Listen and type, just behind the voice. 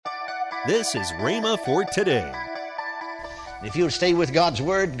This is Rhema for today. If you'll stay with God's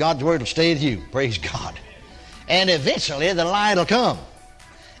Word will stay with you. Praise God. And eventually the light will come.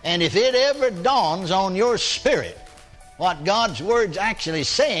 And if it ever dawns on your spirit what God's Word's actually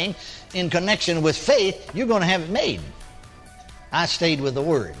saying in connection with faith, you're going to have it made. I stayed with the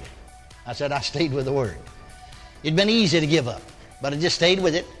Word. I stayed with the Word. It'd been easy to give up, but I just stayed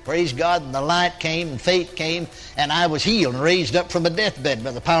with it. Praise God. And the light came and faith came, and I was healed and raised up from a deathbed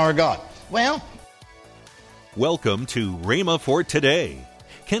by the power of God. Well, welcome to Rhema for today.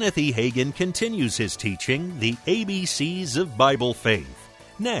 Kenneth E. Hagin continues his teaching, The ABCs of Bible Faith,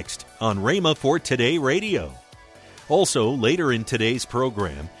 next on Rhema for Today Radio. Also, later in today's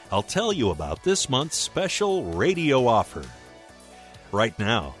program, I'll tell you about this month's special radio offer. Right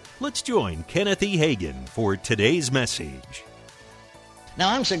now, let's join Kenneth E. Hagin for today's message.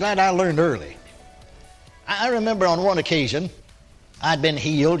 Now, I'm so glad I learned early. I remember on one occasion, I'd been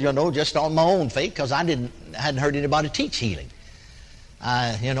healed, just on my own faith, because I hadn't heard anybody teach healing.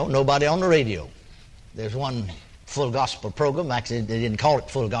 Nobody on the radio. There's one full gospel program. Actually, they didn't call it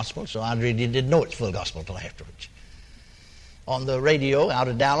full gospel, so I really didn't know it's full gospel until afterwards. On the radio out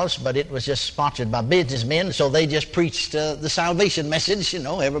of Dallas, but it was just sponsored by businessmen, so they just preached the salvation message.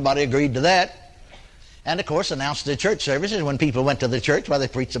 Everybody agreed to that. And, of course, announced the church services when people went to the church, they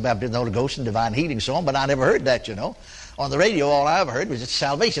preached the baptism of the Holy Ghost and divine healing and so on, but I never heard that, On the radio, all I ever heard was it's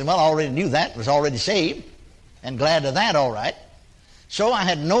salvation. Well, I already knew that, was already saved, and glad of that, all right. So I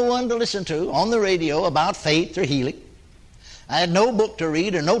had no one to listen to on the radio about faith or healing. I had no book to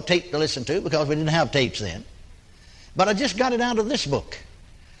read or no tape to listen to because we didn't have tapes then. But I just got it out of this book.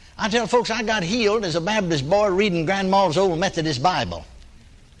 I tell folks I got healed as a Baptist boy reading Grandma's old Methodist Bible.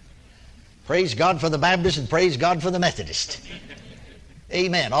 Praise God for the Baptist and praise God for the Methodist.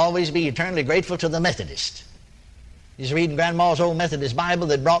 Amen. Always be eternally grateful to the Methodist. He's reading Grandma's old Methodist Bible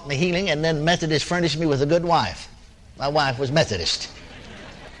that brought me healing, and then Methodist furnished me with a good wife. My wife was Methodist.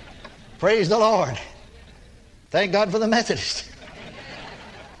 Praise the Lord. Thank God for the Methodist.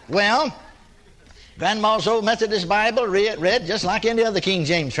 Well, Grandma's old Methodist Bible read just like any other King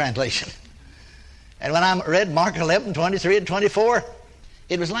James translation. And when I read Mark 11, 23 and 24,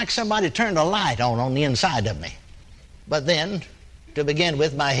 it was like somebody turned a light on the inside of me. But then, to begin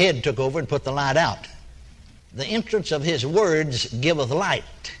with, my head took over and put the light out. The entrance of his words giveth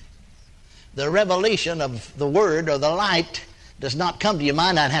light. The revelation of the word or the light does not come to your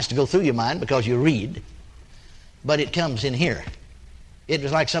mind. Now it has to go through your mind because you read. But it comes in here. It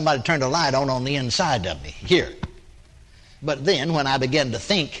was like somebody turned a light on the inside of me, here. But then when I began to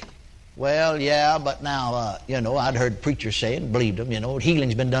think, well, yeah, but now, I'd heard preachers say and believed them,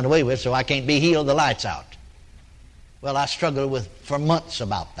 healing's been done away with, so I can't be healed, the light's out. Well, I struggled for months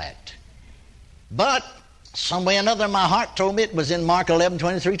about that. But some way or another, my heart told me it was in Mark 11,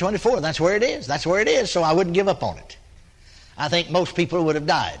 23, 24. That's where it is. That's where it is, so I wouldn't give up on it. I think most people would have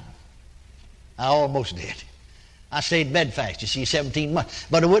died. I almost did. I stayed bedfast, 17 months.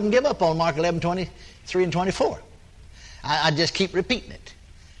 But I wouldn't give up on Mark 11, 23 and 24. I just keep repeating it.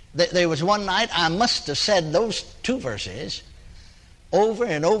 There was one night I must have said those two verses over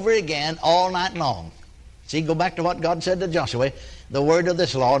and over again all night long. See, go back to what God said to Joshua. The word of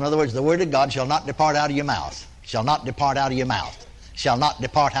this law, in other words, the word of God shall not depart out of your mouth. Shall not depart out of your mouth. Shall not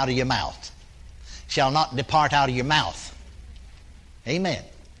depart out of your mouth. Shall not depart out of your mouth. Amen.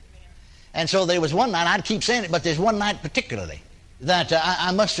 And so there was one night, I'd keep saying it, but there's one night particularly that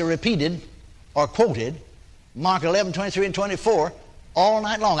I must have repeated or quoted Mark 11, 23 and 24 all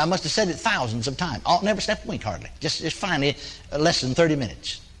night long. I must have said it thousands of times. Never slept a wink hardly. Just finally less than 30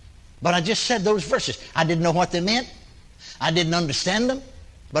 minutes. But I just said those verses. I didn't know what they meant. I didn't understand them.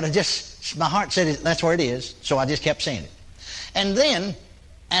 But my heart said that's where it is. So I just kept saying it. And then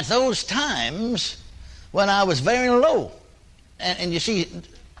at those times when I was very low, and you see,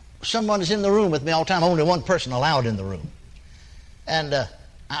 someone is in the room with me all the time, only one person allowed in the room. And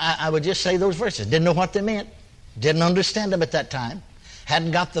I would just say those verses. Didn't know what they meant. Didn't understand them at that time.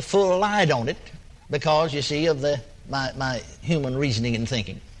 Hadn't got the full light on it because, you see, of my human reasoning and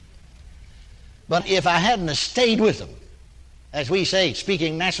thinking. But if I hadn't have stayed with them, as we say,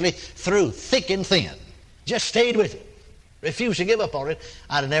 speaking naturally, through thick and thin, just stayed with it, refused to give up on it,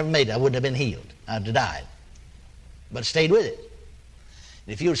 I'd have never made it. I wouldn't have been healed. I'd have died. But stayed with it.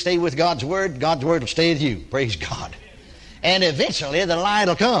 If you'll stay with God's Word will stay with you. Praise God. And eventually the light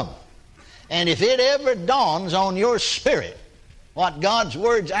will come. And if it ever dawns on your spirit what God's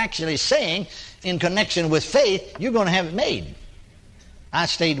Word's actually saying in connection with faith, you're going to have it made. I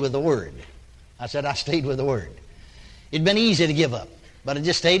stayed with the Word. I stayed with the Word. It'd been easy to give up. But I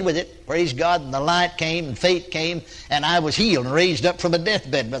just stayed with it. Praise God. And the light came and faith came, and I was healed and raised up from a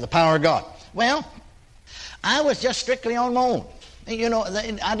deathbed by the power of God. Well, I was just strictly on my own. You know,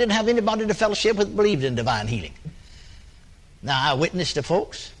 I didn't have anybody to fellowship with that believed in divine healing. Now, I witnessed to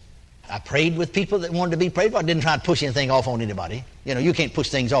folks. I prayed with people that wanted to be prayed for. I didn't try to push anything off on anybody. You know, you can't push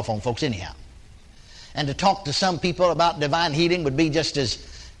things off on folks anyhow. And to talk to some people about divine healing would be just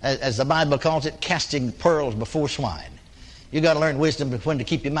as the Bible calls it, casting pearls before swine. You got to learn wisdom of when to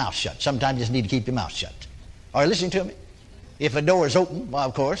keep your mouth shut. Sometimes you just need to keep your mouth shut. Are you listening to me? If a door is open, well,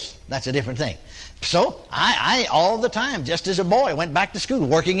 of course, that's a different thing. So I all the time, just as a boy, went back to school,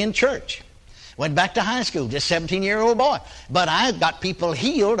 working in church. Went back to high school, just 17-year-old boy. But I got people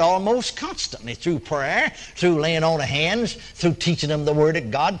healed almost constantly through prayer, through laying on of hands, through teaching them the Word of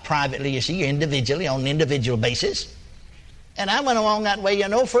God privately, you see, individually, on an individual basis. And I went along that way, you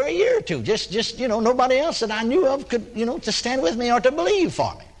know, for a year or two. Just you know, nobody else that I knew of could, you know, to stand with me or to believe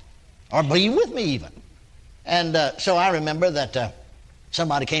for me. Or believe with me even. And so I remember that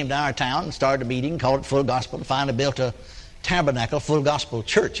somebody came to our town and started a meeting, called it Full Gospel, and finally built a tabernacle, Full Gospel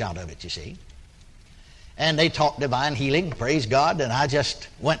church out of it, you see. And they taught divine healing, praise God, and I just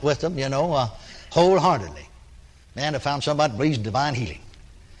went with them, you know, wholeheartedly. Man, I found somebody that believes in divine healing.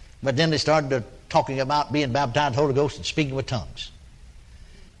 But then they started talking about being baptized in the Holy Ghost and speaking with tongues.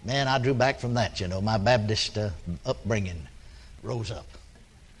 Man, I drew back from that, you know. My Baptist upbringing rose up.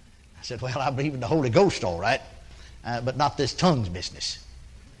 I said, well, I believe in the Holy Ghost, all right, but not this tongues business.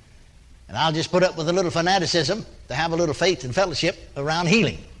 And I'll just put up with a little fanaticism to have a little faith and fellowship around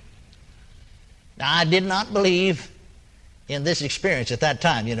healing. Now, I did not believe in this experience at that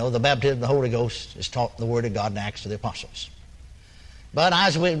time. You know, the baptism of the Holy Ghost is taught in the Word of God in Acts to the Apostles. But I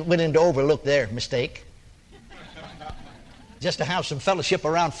was willing to overlook their mistake just to have some fellowship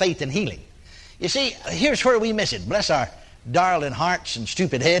around faith and healing. You see, here's where we miss it. Bless our darling hearts and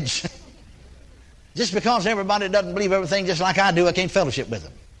stupid heads. Just because everybody doesn't believe everything just like I do, I can't fellowship with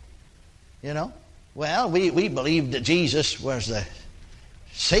them. You know? Well, we believed that Jesus was the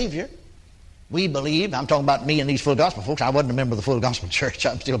Savior. We believe, I'm talking about me and these Full Gospel folks. I wasn't a member of the Full Gospel Church.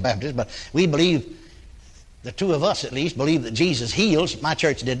 I'm still a Baptist. But we believe, the two of us at least, believe that Jesus heals. My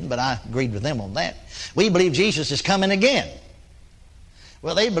church didn't, but I agreed with them on that. We believe Jesus is coming again.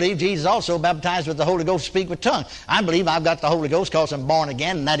 Well, they believe Jesus also baptized with the Holy Ghost, speak with tongues. I believe I've got the Holy Ghost because I'm born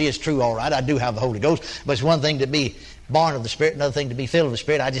again, and that is true, all right. I do have the Holy Ghost. But it's one thing to be born of the Spirit, another thing to be filled with the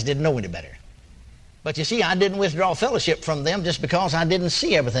Spirit. I just didn't know any better. But you see, I didn't withdraw fellowship from them just because I didn't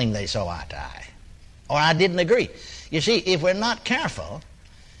see everything they saw eye to eye. Or I didn't agree. You see, if we're not careful,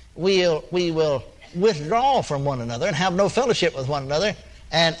 we will withdraw from one another and have no fellowship with one another,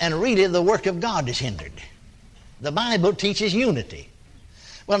 and really the work of God is hindered. The Bible teaches unity.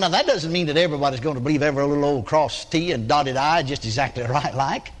 Well, now that doesn't mean that everybody's going to believe every little old cross T and dotted I just exactly right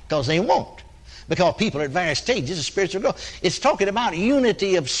like, because they won't. Because people are at various stages of spiritual growth. It's talking about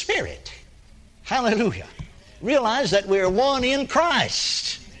unity of spirit. Hallelujah. Realize that we're one in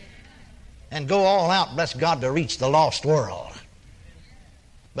Christ. And go all out, bless God, to reach the lost world.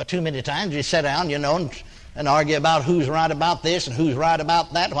 But too many times we sit down, you know, and argue about who's right about this and who's right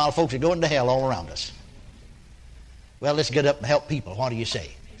about that while folks are going to hell all around us. Well, let's get up and help people. What do you say?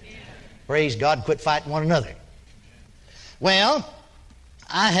 Amen. Praise God, quit fighting one another. Well,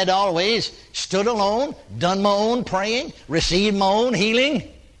 I had always stood alone, done my own praying, received my own healing,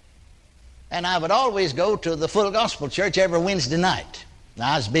 and I would always go to the Full Gospel Church every Wednesday night.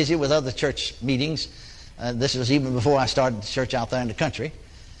 Now, I was busy with other church meetings. This was even before I started the church out there in the country.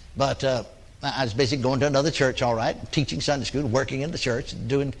 But I was busy going to another church, all right, teaching Sunday school, working in the church,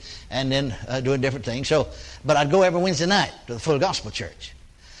 doing different things. But I'd go every Wednesday night to the Full Gospel Church.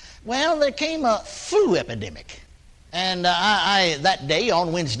 Well, there came a flu epidemic. And I that day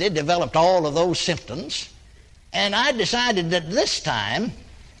on Wednesday developed all of those symptoms. And I decided that this time,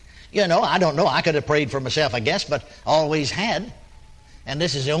 you know, I don't know, I could have prayed for myself, I guess, but always had. And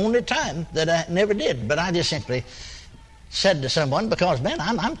this is the only time that I never did. But I just simply said to someone, because, man,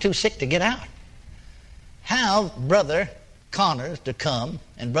 I'm too sick to get out. Have Brother Connors to come,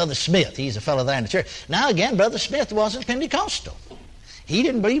 and Brother Smith, he's a fellow there in the church. Now, again, Brother Smith wasn't Pentecostal. He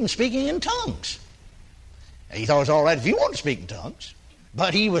didn't believe in speaking in tongues. He thought it was all right if you wanted to speak in tongues.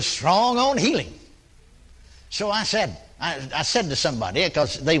 But he was strong on healing. So I said to somebody,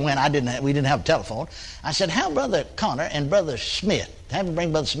 because they went, we didn't have a telephone. I said, have Brother Connor and Brother Smith, have him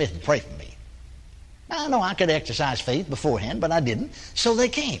bring Brother Smith to pray for me. Now, I know I could exercise faith beforehand, but I didn't, so they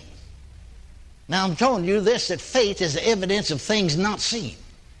came. Now, I'm telling you this, that faith is the evidence of things not seen.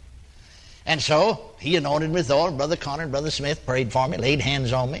 And so, he anointed me with oil, Brother Connor and Brother Smith prayed for me, laid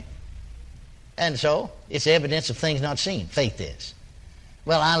hands on me. And so, it's evidence of things not seen, faith is.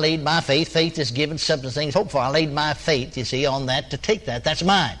 Well, I laid my faith. Faith is given, substance things hoped for. I laid my faith, you see, on that to take that. That's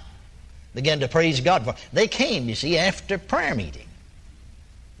mine. Began to praise God for it. They came, you see, after prayer meeting.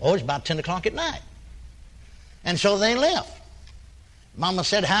 Oh, it was about 10 o'clock at night. And so they left. Mama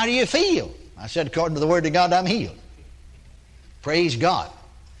said, how do you feel? I said, according to the Word of God, I'm healed. Praise God.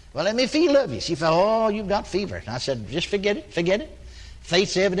 Well, let me feel of you. She felt, oh, you've got fever. And I said, just forget it, forget it.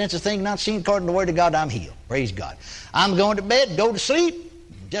 Faith's the evidence of things not seen. According to the Word of God, I'm healed. Praise God. I'm going to bed, go to sleep,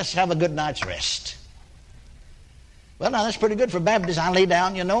 just have a good night's rest. Well, now that's pretty good for Baptists. I lay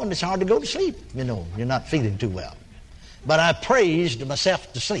down, you know, and it's hard to go to sleep. You know, you're not feeling too well. But I praised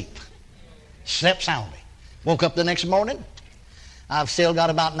myself to sleep. Slept soundly. Woke up the next morning. I've still got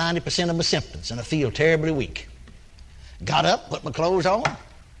about 90% of my symptoms, and I feel terribly weak. Got up, put my clothes on.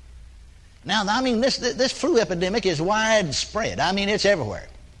 Now, I mean, this flu epidemic is widespread. I mean, it's everywhere.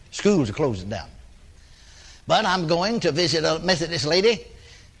 Schools are closing down. But I'm going to visit a Methodist lady,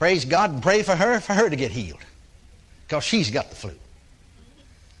 praise God, and pray for her to get healed, because she's got the flu.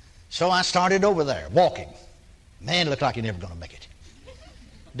 So I started over there, walking. Man, it looked like you're never going to make it.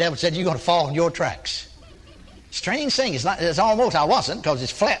 The devil said, you're going to fall in your tracks. Strange thing, it's almost, I wasn't, because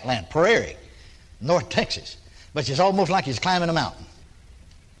it's flatland, prairie, North Texas. But it's almost like you're climbing a mountain.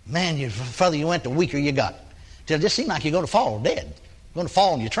 Man, the further you went, the weaker you got. Till it just seemed like you're going to fall dead. You're going to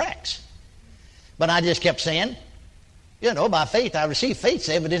fall in your tracks. But I just kept saying, you know, by faith I receive. Faith's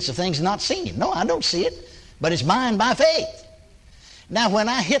evidence of things not seen. No, I don't see it, but it's mine by faith. Now, when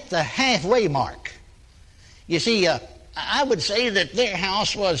I hit the halfway mark, you see, I would say that their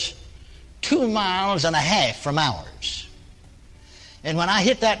house was 2.5 miles from ours. And when I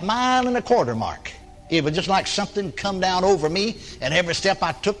hit that 1.25 miles mark, it was just like something come down over me, and every step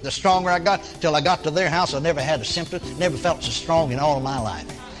I took, the stronger I got, till I got to their house. I never had a symptom, never felt so strong in all of my life.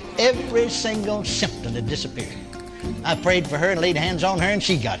 Every single symptom had disappeared. I prayed for her and laid hands on her, and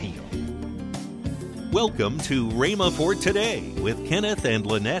she got healed. Welcome to Rhema for Today with Kenneth and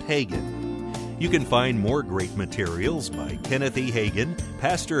Lynette Hagin. You can find more great materials by Kenneth E. Hagin,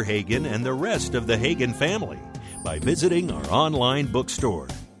 Pastor Hagin, and the rest of the Hagin family by visiting our online bookstore.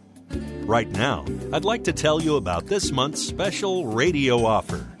 Right now, I'd like to tell you about this month's special radio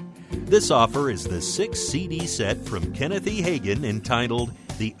offer. This offer is the 6-CD set from Kenneth E. Hagin entitled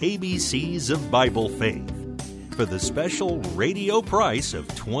The ABCs of Bible Faith for the special radio price of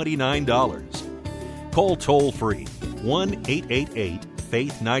 $29. Call toll-free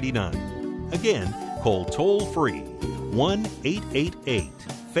 1-888-FAITH-99. Again, call toll-free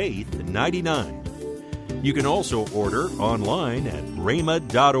 1-888-FAITH-99. You can also order online at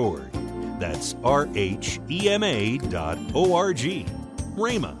rhema.org. That's rhema.org.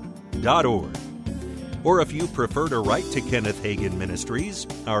 rhema.org. Or if you prefer to write to Kenneth Hagin Ministries,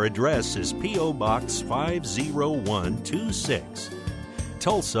 our address is P.O. Box 50126,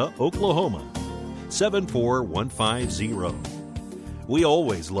 Tulsa, Oklahoma 74150. We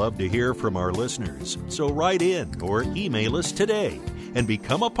always love to hear from our listeners, so write in or email us today and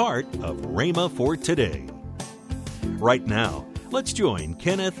become a part of Rhema for Today. Right now, let's join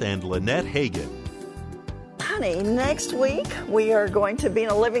Kenneth and Lynette Hagin. Honey, next week we are going to be in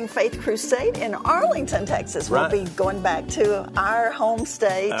a Living Faith Crusade in Arlington, Texas. Right. We'll be going back to our home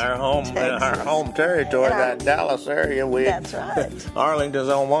state, our home territory, that Dallas area. That's right. Arlington's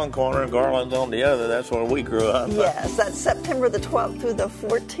on one corner, Garland's on the other. That's where we grew up. Yes, that's September the 12th through the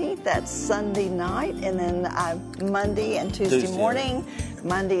 14th. That's Sunday night, and then Monday and Tuesday morning.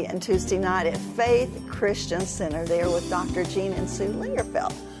 Monday and Tuesday night at Faith Christian Center there with Dr. Gene and Sue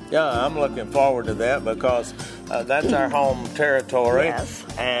Lingerfeld. Yeah, I'm looking forward to that because that's our home territory. Yes.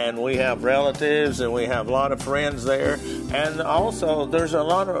 And we have relatives and we have a lot of friends there. And also, there's a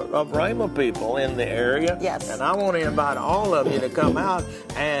lot of Rhema people in the area. Yes. And I want to invite all of you to come out.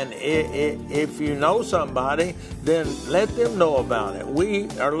 And if you know somebody, then let them know about it. We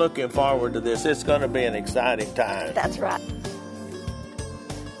are looking forward to this. It's going to be an exciting time. That's right.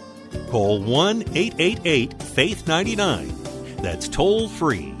 Call 1-888-FAITH-99. That's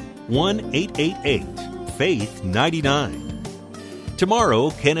toll-free, 1-888-FAITH-99.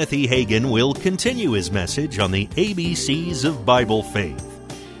 Tomorrow, Kenneth E. Hagin will continue his message on the ABCs of Bible Faith.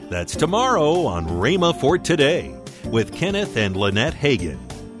 That's tomorrow on Rhema for Today with Kenneth and Lynette Hagin.